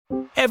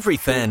Every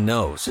fan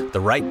knows the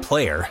right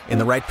player in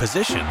the right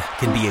position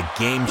can be a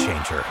game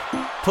changer.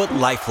 Put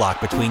LifeLock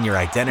between your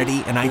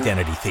identity and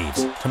identity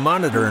thieves to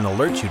monitor and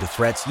alert you to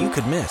threats you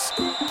could miss.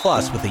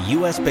 Plus, with a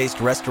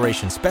U.S.-based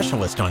restoration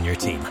specialist on your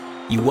team,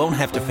 you won't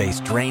have to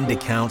face drained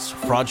accounts,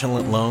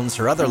 fraudulent loans,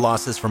 or other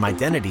losses from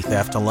identity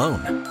theft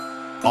alone.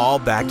 All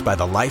backed by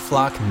the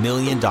LifeLock $1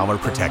 Million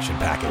Protection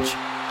Package.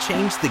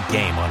 Change the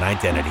game on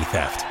identity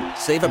theft.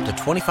 Save up to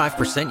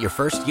 25% your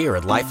first year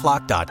at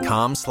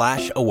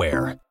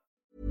LifeLock.com/aware.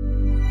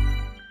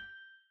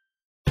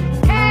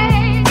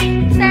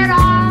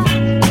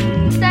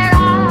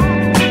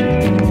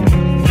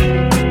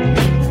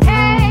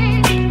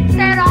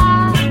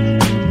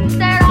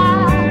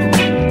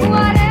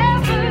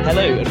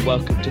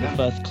 Welcome to the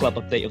first club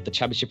update of the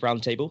Championship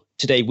Roundtable.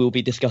 Today we'll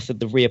be discussing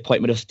the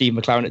reappointment of Steve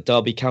McClaren at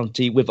Derby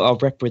County with our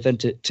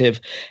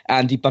representative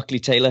Andy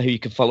Buckley-Taylor, who you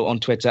can follow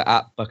on Twitter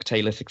at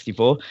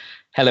BuckTaylor64.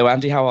 Hello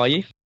Andy, how are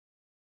you?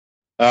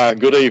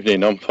 Good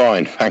evening, I'm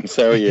fine, thanks.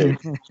 How are you?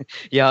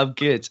 Yeah, I'm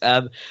good.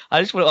 I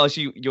just want to ask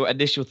you your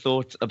initial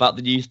thoughts about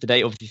the news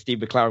today. Obviously Steve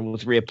McClaren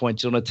was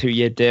reappointed on a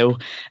 2-year deal.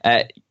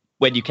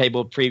 When you came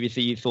on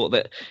previously, you thought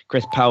that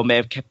Chris Powell may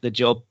have kept the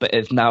job, but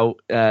it's now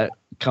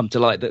come to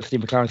light that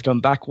Steve McClaren's come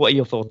back. What are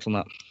your thoughts on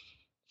that?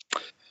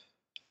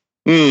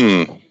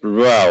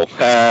 Well,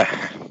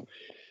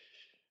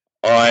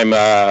 I'm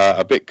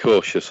a bit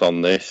cautious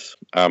on this.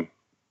 I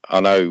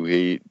know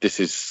this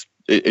is,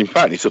 in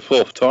fact, it's the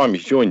 4th time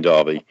he's joined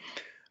Derby.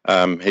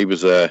 He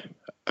was a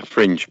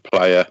fringe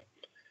player.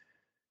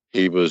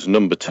 He was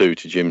number 2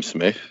 to Jim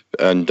Smith,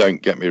 and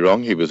don't get me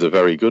wrong, he was a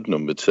very good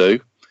number 2.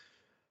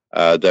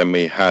 Then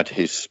we had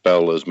his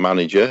spell as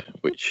manager,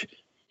 which,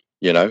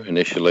 you know,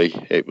 initially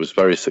it was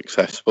very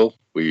successful.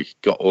 We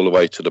got all the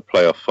way to the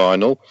playoff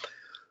final.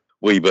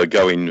 We were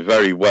going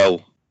very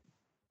well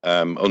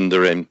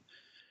under him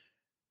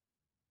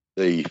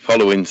the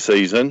following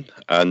season.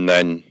 And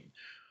then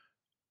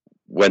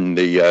when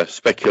the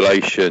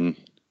speculation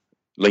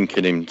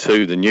linking him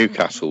to the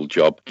Newcastle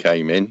job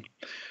came in,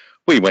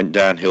 we went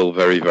downhill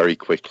very, very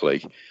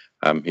quickly.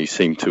 He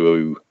seemed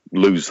to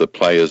lose the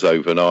players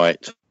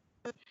overnight.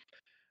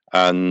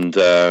 And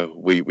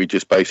we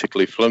just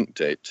basically flunked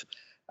it.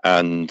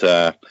 And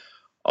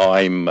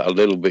I'm a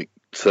little bit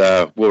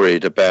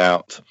worried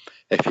about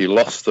if he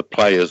lost the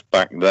players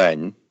back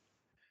then,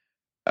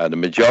 the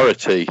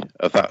majority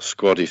of that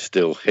squad is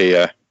still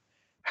here.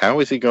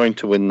 How is he going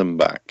to win them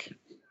back?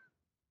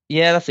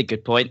 Yeah, that's a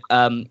good point.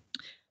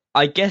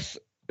 I guess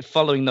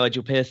following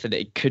Nigel Pearson,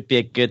 it could be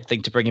a good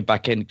thing to bring him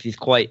back in because he's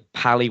quite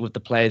pally with the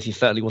players. He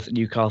certainly was at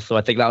Newcastle.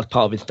 I think that was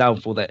part of his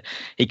downfall, that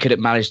he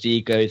couldn't manage the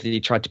egos and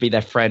he tried to be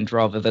their friend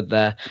rather than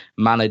their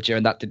manager,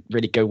 and that didn't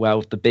really go well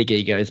with the big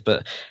egos.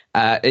 But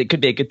it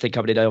could be a good thing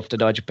coming in after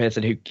Nigel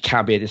Pearson, who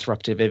can be a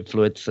disruptive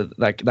influence. So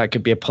that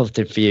could be a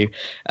positive for you.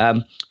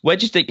 Where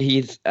do you think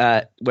he's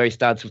where he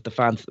stands with the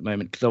fans at the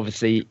moment? Because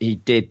obviously he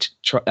did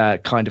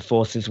kind of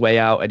force his way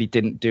out, and he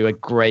didn't do a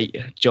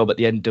great job at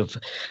the end of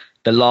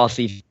the last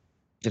season.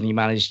 And he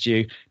managed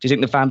you. Do you think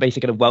the fan base are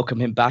going to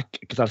welcome him back?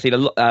 Because I've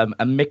seen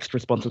a mixed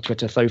response on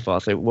Twitter so far.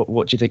 So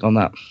what do you think on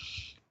that?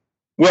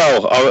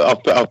 Well,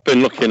 I've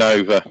been looking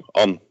over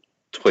on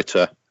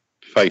Twitter,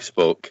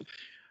 Facebook,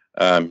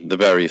 the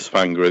various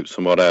fan groups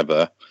and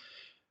whatever.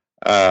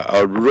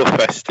 A rough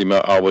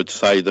estimate, I would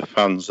say the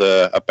fans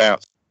are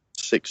about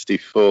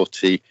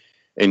 60-40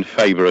 in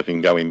favour of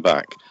him going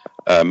back.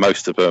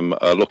 Most of them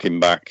are looking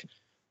back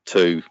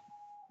to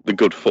the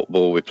good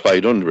football we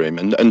played under him.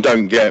 And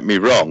don't get me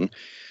wrong,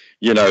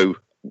 you know,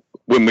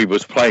 when we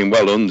was playing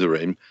well under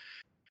him,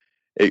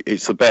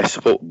 it's the best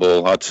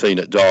football I'd seen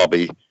at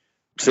Derby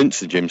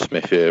since the Jim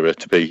Smith era,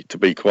 to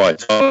be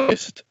quite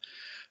honest.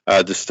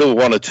 There's still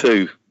one or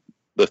two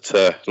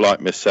that,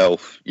 like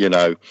myself, you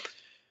know,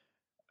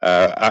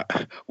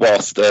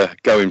 whilst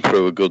going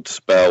through a good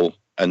spell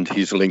and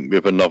he's linked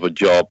with another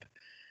job,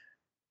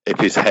 if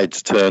his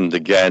head's turned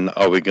again,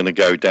 are we going to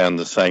go down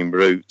the same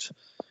route?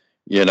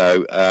 You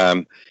know,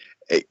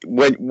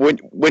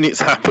 when it's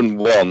happened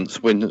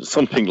once, when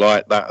something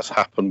like that has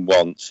happened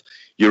once,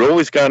 you're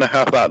always going to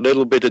have that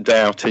little bit of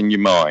doubt in your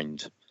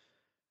mind.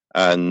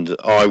 And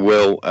I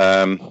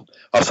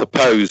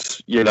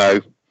suppose, you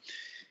know,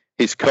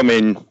 he's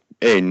coming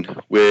in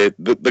where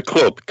the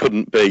club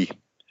couldn't be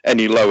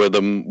any lower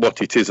than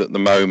what it is at the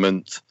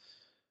moment.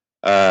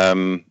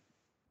 You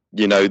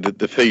know,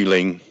 the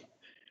feeling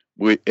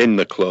in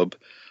the club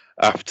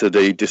after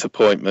the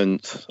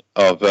disappointment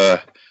of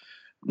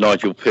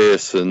Nigel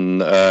Pearson,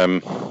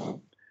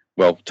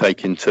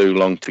 taking too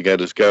long to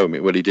get us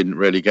going. Well, he didn't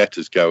really get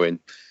us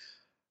going.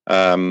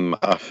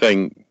 I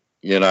think,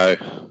 you know,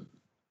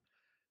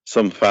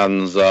 some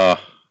fans are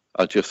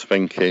just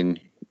thinking,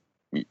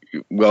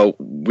 well,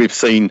 we've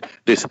seen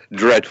this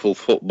dreadful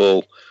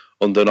football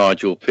under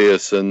Nigel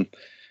Pearson,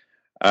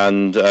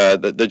 and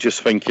they're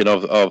just thinking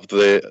of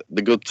the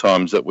good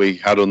times that we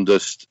had under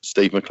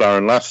Steve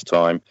McClaren last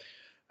time.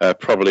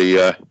 Probably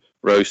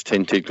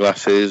rose-tinted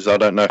glasses. I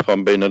don't know if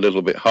I'm being a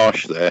little bit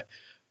harsh there,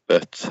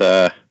 but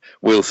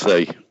we'll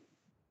see.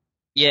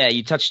 Yeah,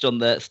 you touched on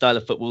the style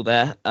of football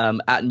there.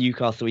 At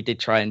Newcastle, he did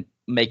try and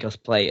make us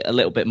play a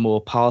little bit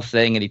more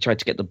passing, and he tried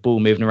to get the ball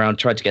moving around,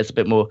 tried to get us a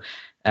bit more,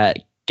 uh,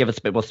 give us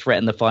a bit more threat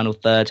in the final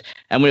third.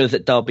 And when it was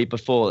at Derby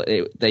before,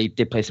 they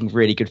did play some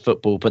really good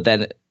football. But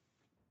then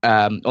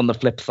on the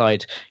flip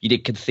side, you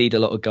did concede a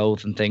lot of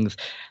goals and things.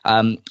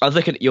 I was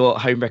looking at your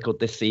home record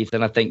this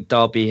season. I think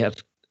Derby have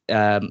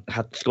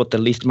had scored the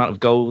least amount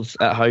of goals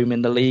at home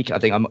in the league. I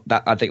think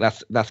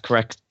that's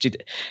correct.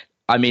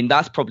 I mean,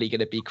 that's probably going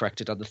to be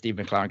corrected under Steve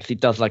McClaren because he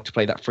does like to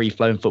play that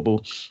free-flowing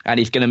football, and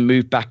he's going to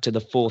move back to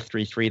the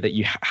 4-3-3 that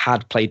you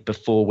had played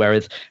before,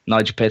 whereas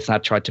Nigel Pearson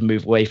had tried to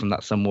move away from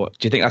that somewhat.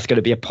 Do you think that's going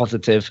to be a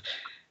positive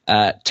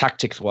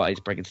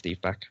tactics-wise, bringing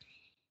Steve back?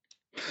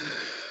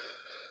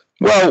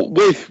 Well,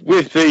 with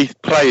the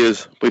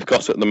players we've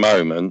got at the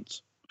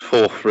moment,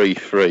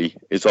 4-3-3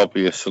 is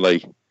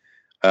obviously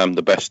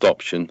the best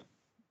option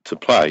to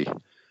play.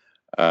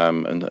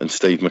 And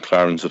Steve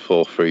McClaren's a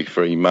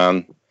 4-3-3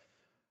 man.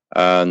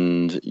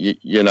 And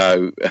you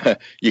know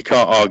you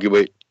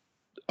can't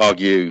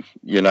argue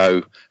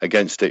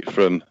against it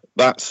from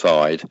that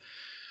side.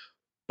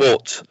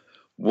 But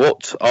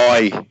what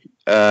I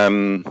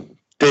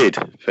did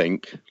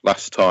think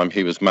last time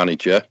he was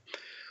manager,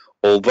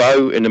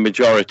 although in a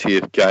majority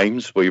of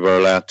games we were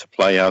allowed to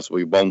play as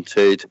we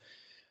wanted,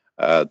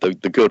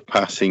 the good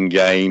passing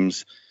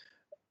games,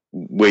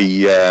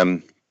 we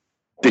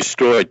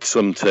destroyed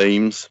some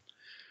teams.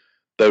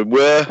 There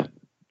were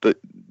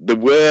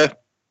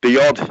the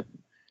odd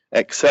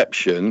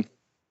exception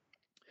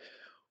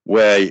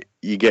where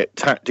you get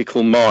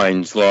tactical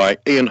minds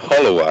like Ian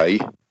Holloway,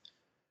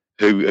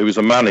 who was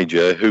a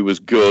manager who was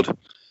good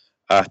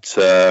at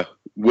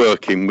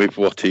working with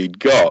what he'd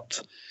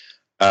got.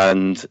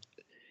 And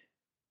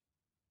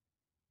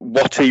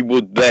what he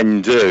would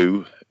then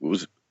do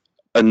was,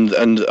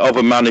 and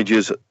other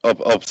managers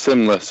of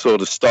similar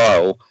sort of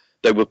style,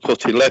 they would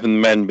put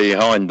 11 men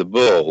behind the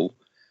ball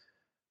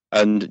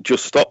and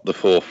just stop the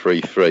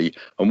 4-3-3.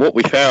 And what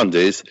we found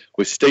is,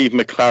 with Steve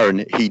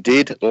McClaren, he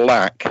did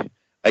lack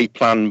a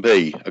plan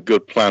B, a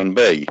good plan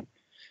B.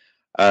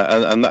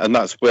 And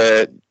that's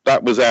where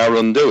that was our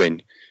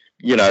undoing.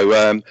 You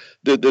know,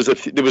 there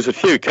was a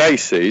few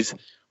cases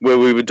where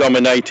we were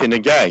dominating a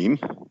game,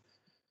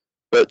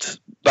 but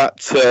that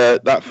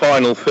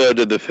final third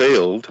of the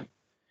field,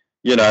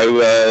 you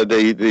know,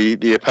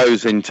 the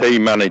opposing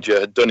team manager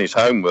had done his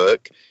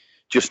homework,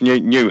 just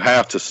knew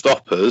how to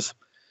stop us.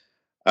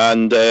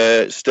 And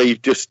Steve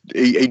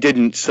he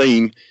didn't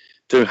seem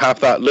to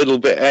have that little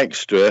bit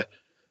extra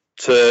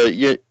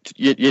to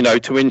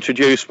to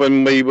introduce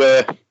when we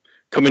were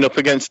coming up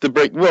against the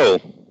brick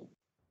wall.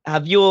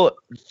 Have your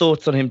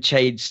thoughts on him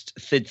changed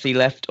since he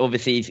left?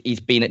 Obviously, he's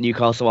been at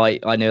Newcastle.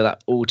 I know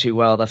that all too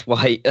well. That's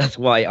why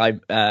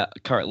I'm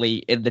currently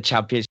in the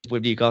Championship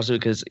with Newcastle,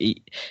 because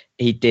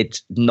he did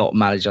not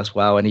manage us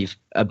well, and he's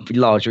a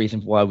large reason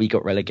why we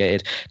got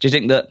relegated. Do you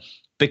think that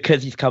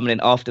because he's coming in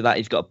after that,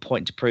 he's got a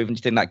point to prove, and do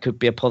you think that could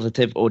be a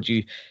positive, or do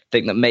you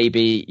think that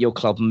maybe your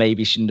club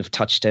maybe shouldn't have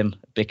touched him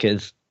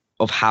because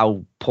of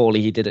how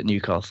poorly he did at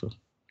Newcastle?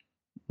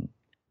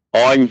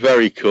 I'm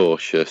very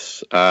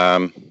cautious.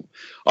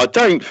 I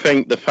don't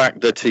think the fact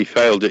that he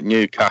failed at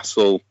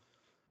Newcastle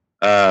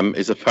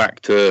is a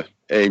factor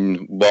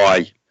in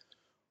why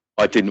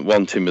I didn't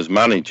want him as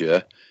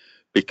manager,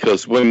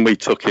 because when we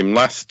took him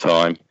last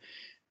time,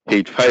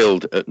 he'd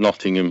failed at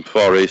Nottingham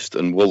Forest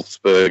and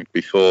Wolfsburg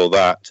before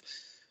that,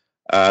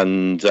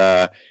 and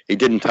he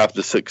didn't have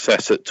the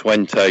success at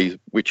Twente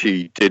which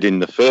he did in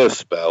the first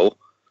spell.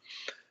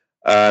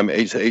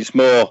 It's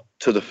more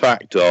to the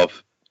fact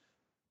of,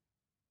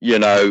 you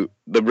know,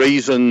 the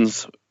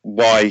reasons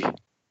why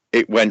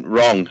it went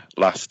wrong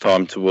last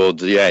time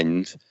towards the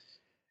end.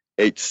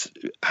 It's,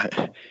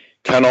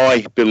 can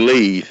I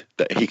believe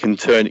that he can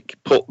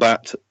put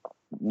that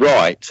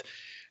right?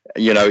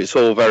 You know, it's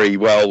all very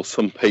well.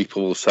 Some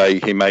people will say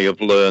he may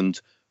have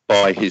learned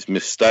by his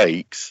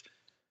mistakes,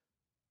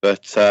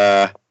 but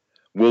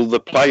will the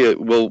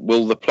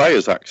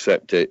players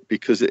accept it?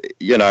 Because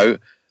you know,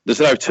 there's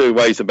no two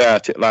ways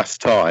about it.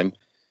 Last time,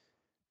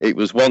 it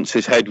was once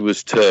his head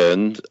was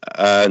turned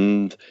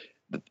and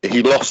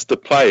he lost the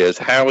players.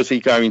 How is he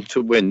going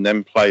to win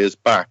them players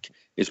back?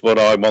 Is what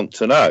I want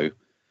to know.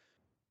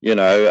 You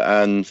know,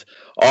 and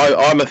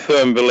I'm a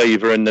firm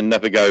believer in the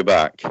never go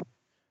back.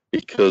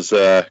 Because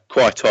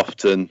quite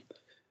often,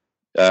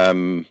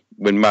 when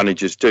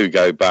managers do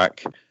go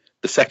back,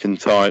 the second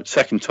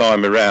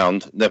time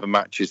around never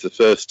matches the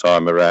first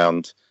time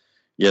around.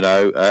 You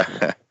know,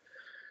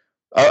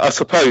 I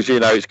suppose,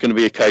 you know, it's going to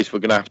be a case we're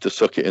going to have to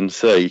suck it and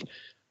see.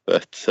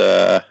 But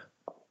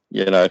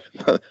you know,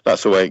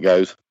 that's the way it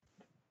goes.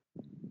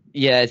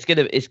 Yeah, it's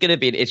gonna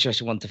be an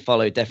interesting one to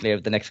follow, definitely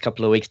over the next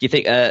couple of weeks. Do you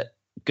think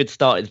good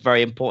start is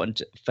very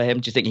important for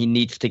him? Do you think he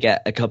needs to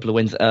get a couple of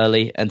wins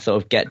early and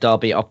sort of get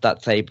Derby off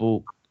that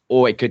table,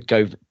 or it could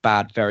go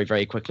bad very,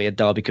 very quickly and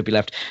Derby could be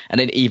left in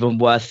an even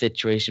worse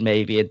situation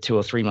maybe in 2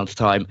 or 3 months'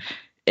 time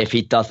if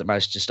he doesn't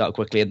manage to start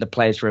quickly and the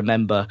players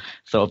remember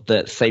sort of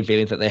the same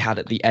feelings that they had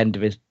at the end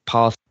of his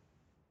past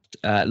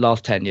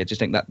last tenure? Do you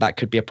think that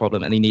could be a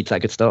problem, and he needs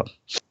that good start?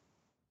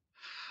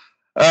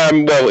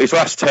 Well, his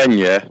last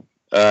tenure,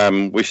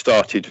 we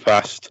started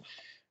fast.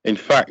 In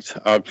fact,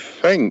 I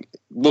think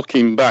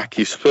looking back,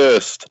 his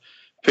first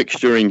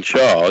fixture in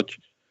charge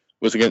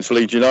was against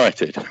Leeds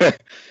United,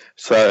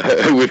 so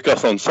who we've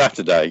got on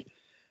Saturday,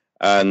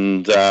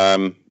 and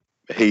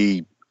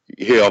he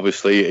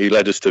obviously he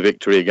led us to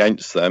victory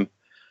against them.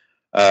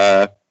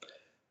 I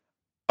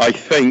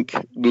think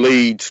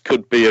Leeds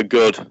could be a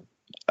good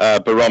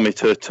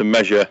barometer to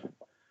measure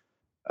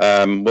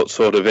what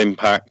sort of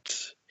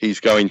impact he's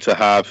going to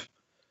have.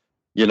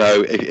 You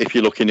know, if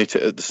you're looking at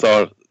it at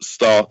the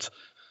start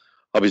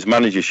of his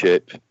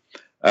managership,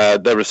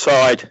 they're a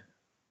side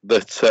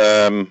that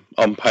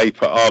on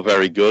paper are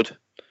very good.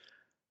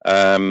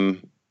 I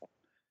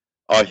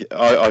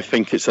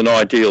think it's an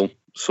ideal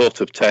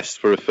sort of test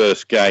for a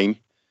first game.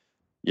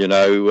 You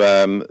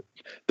know,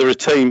 they're a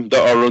team that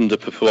are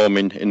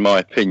underperforming, in my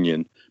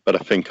opinion, but I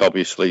think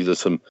obviously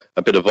there's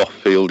a bit of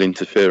off-field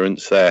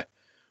interference there,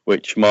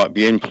 which might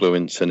be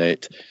influencing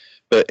it.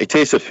 But it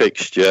is a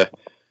fixture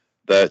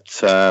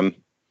that,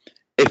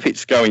 if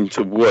it's going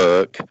to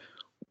work,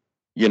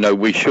 you know,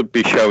 we should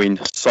be showing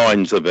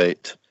signs of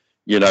it,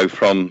 you know,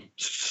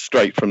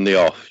 straight from the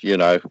off. You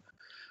know,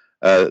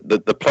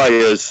 the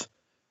players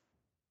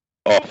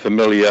are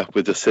familiar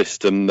with the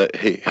system that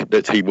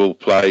he will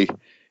play.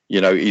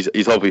 You know,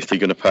 he's obviously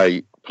going to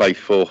play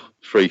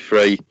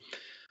 4-3-3.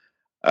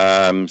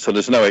 So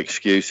there's no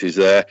excuses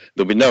there.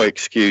 There'll be no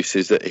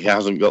excuses that he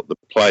hasn't got the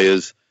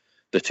players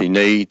that he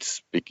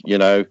needs. You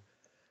know,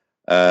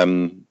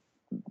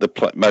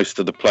 most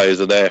of the players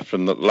are there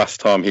from the last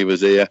time he was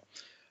here,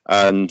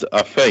 and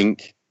I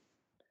think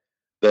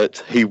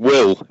that he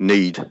will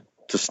need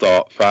to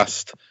start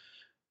fast.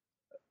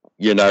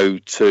 You know,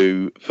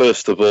 to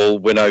first of all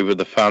win over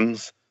the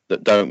fans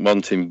that don't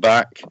want him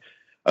back,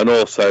 and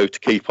also to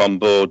keep on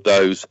board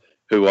those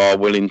who are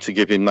willing to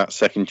give him that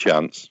second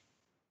chance.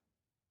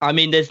 I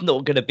mean, there's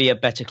not going to be a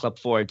better club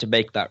for him to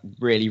make that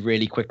really,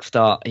 really quick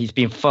start. He's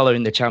been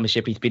following the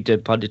Championship. He's been doing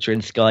punditry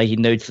in Sky. He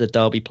knows the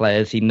Derby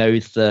players. He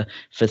knows the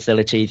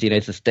facilities. He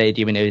knows the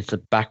stadium. He knows the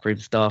backroom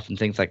staff and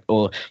things like,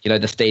 or, you know,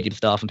 the stadium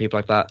staff and people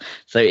like that.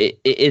 So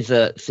it is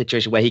a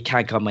situation where he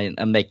can come in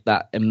and make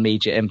that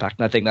immediate impact.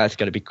 And I think that's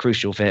going to be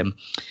crucial for him.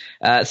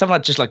 Something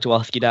I'd just like to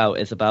ask you now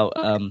is about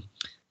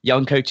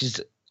young coaches,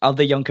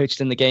 other young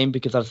coaches in the game,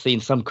 because I've seen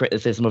some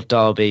criticism of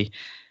Derby,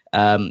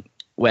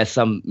 where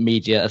some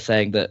media are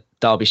saying that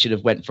Derby should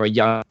have went for a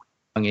young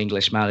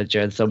English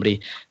manager and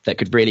somebody that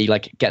could really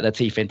like get their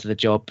teeth into the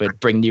job and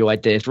bring new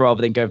ideas,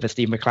 rather than going for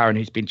Steve McClaren,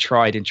 who's been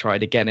tried and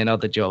tried again in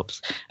other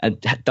jobs and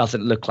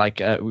doesn't look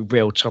like a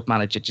real top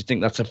manager. Do you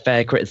think that's a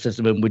fair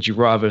criticism, and would you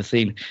rather have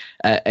seen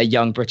a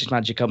young British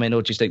manager come in,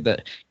 or do you think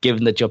that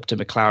given the job to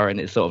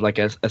McClaren, it's sort of like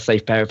a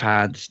safe pair of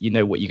hands? You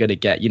know what you're going to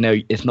get. You know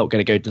it's not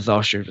going to go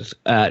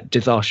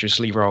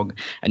disastrously wrong,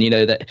 and you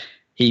know that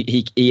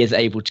he is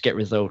able to get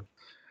results.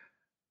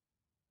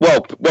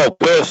 Well,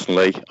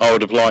 personally, I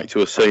would have liked to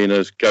have seen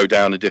us go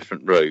down a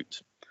different route.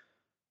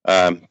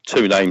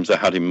 Two names I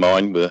had in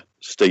mind were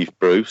Steve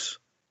Bruce.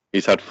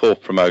 He's had 4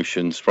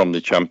 promotions from the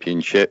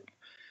Championship,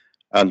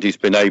 and he's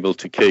been able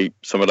to keep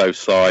some of those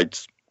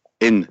sides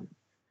in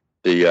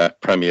the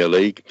Premier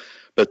League.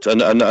 But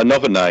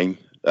another name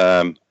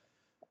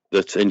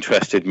that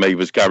interested me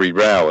was Gary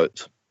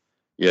Rowett,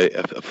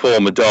 a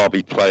former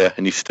Derby player,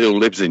 and he still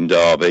lives in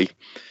Derby.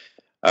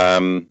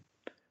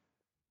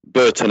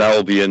 Burton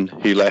Albion,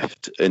 he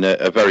left in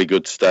a very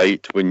good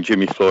state when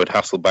Jimmy Floyd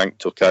Hasselbank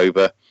took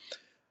over.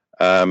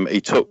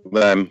 He took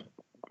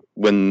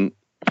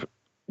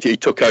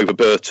over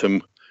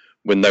Burton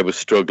when they were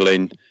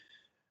struggling.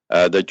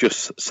 They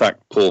just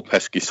sacked Paul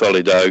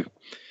Pesci-Solido.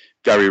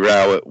 Gary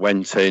Rowett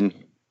went in,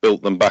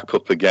 built them back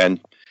up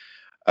again,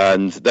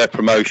 and their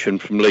promotion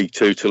from League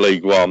 2 to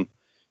League 1,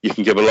 you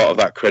can give a lot of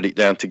that credit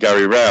down to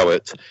Gary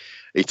Rowett.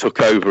 He took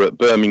over at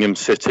Birmingham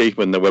City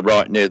when they were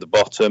right near the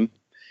bottom.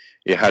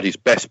 He had his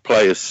best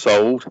players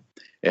sold.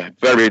 He had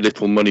very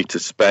little money to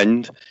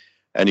spend,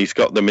 and he's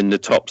got them in the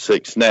top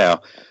 6 now.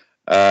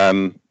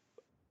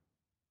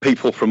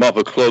 People from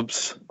other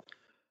clubs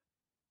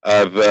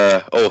have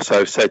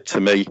also said to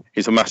me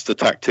he's a master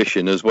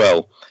tactician as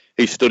well.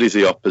 He studies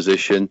the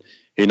opposition.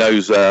 He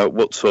knows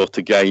what sort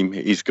of game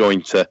he's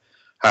going to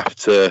have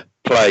to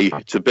play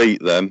to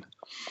beat them.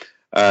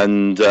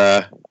 And,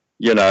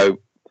 you know,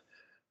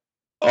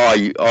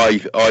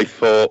 I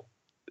thought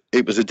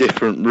it was a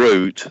different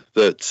route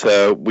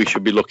that we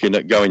should be looking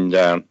at going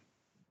down.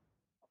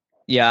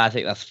 Yeah, I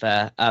think that's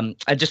fair. And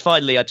just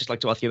finally, I'd just like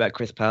to ask you about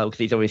Chris Powell, because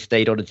he's always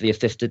stayed on as the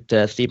assistant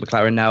to Steve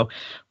McClaren now.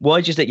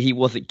 Why do you think he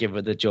wasn't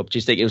given the job? Do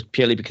you think it was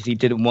purely because he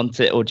didn't want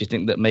it, or do you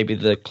think that maybe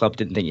the club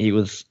didn't think he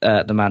was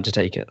the man to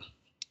take it?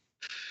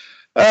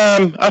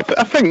 I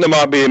think there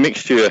might be a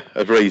mixture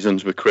of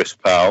reasons with Chris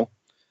Powell.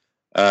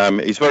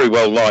 He's very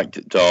well liked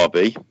at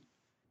Derby.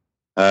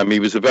 He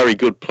was a very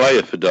good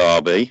player for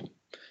Derby.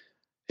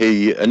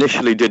 He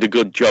initially did a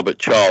good job at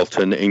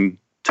Charlton in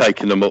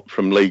taking them up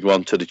from League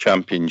 1 to the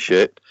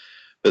Championship,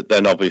 but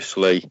then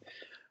obviously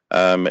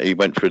He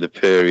went through the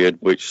period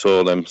which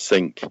saw them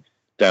sink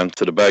down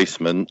to the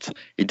basement.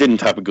 He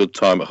didn't have a good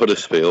time at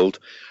Huddersfield.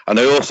 And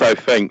I also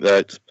think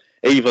that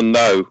even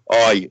though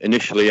I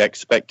initially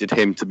expected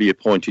him to be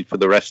appointed for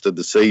the rest of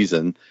the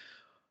season,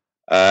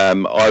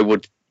 I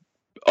would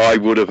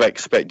have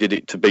expected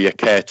it to be a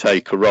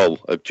caretaker role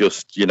of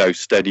just,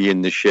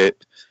 steadying the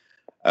ship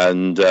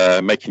and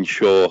making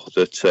sure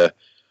that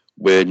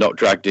we're not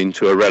dragged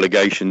into a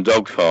relegation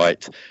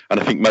dogfight. And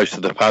I think most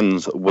of the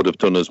fans would have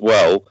done as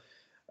well.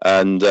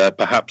 And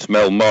perhaps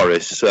Mel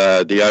Morris,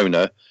 the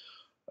owner,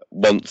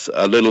 wants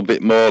a little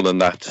bit more than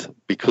that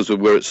because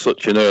we're at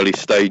such an early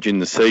stage in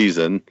the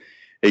season.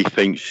 He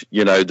thinks,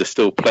 there's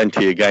still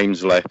plenty of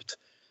games left.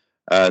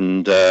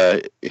 And,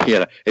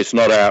 it's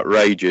not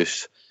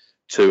outrageous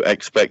to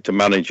expect a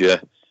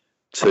manager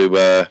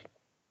to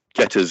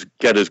get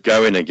us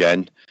going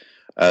again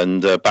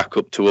and back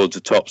up towards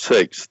the top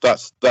six.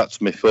 That's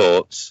my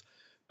thoughts.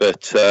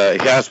 But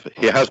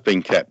he has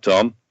been kept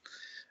on.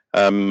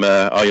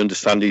 I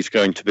understand he's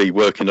going to be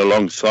working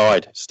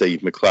alongside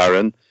Steve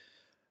McClaren.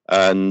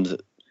 And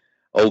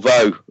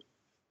although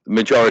the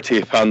majority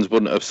of fans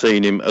wouldn't have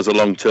seen him as a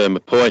long-term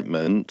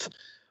appointment,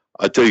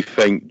 I do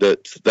think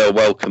that they'll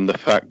welcome the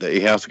fact that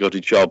he has got a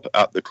job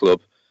at the club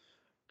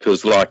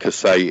because, like I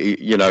say,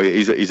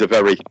 he's a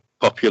very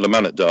popular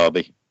man at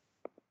Derby.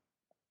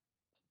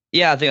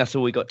 Yeah, I think that's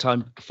all we got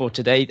time for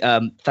today.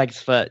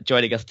 Thanks for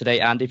joining us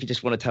today, and if you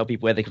just want to tell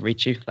people where they can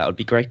reach you, that would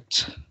be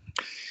great.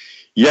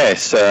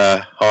 Yes,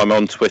 I'm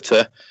on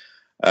Twitter.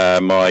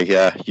 My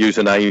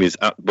username is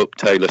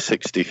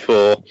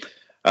 @BookTaylor64,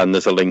 and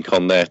there's a link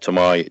on there to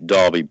my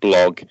Derby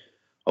blog,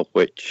 of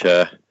which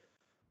I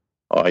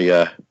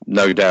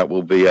no doubt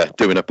will be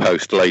doing a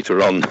post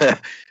later on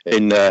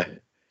in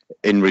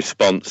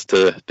response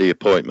to the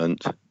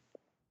appointment.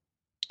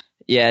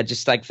 Yeah,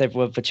 just thanks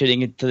everyone for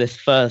tuning into this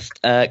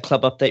first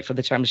club update for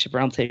the Championship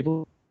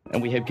Roundtable,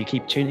 and we hope you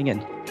keep tuning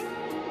in.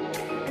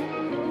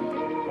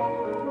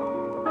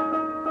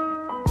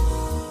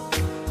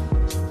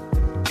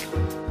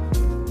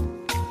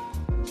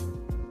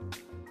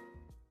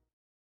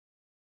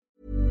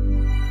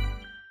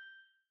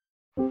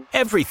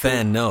 Every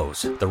fan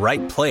knows the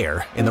right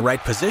player in the right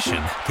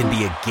position can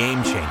be a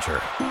game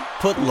changer.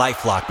 Put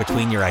LifeLock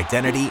between your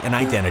identity and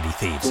identity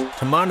thieves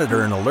to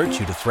monitor and alert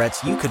you to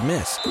threats you could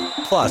miss.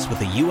 Plus, with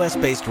a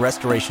U.S.-based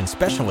restoration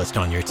specialist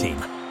on your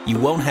team, you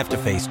won't have to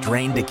face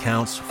drained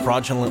accounts,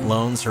 fraudulent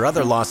loans, or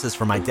other losses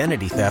from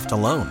identity theft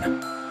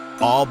alone.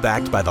 All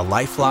backed by the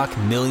LifeLock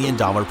 $1 Million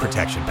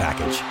Protection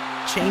Package.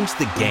 Change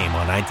the game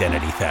on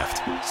identity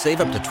theft.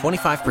 Save up to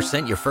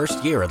 25% your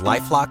first year at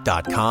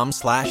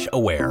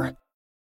LifeLock.com/aware.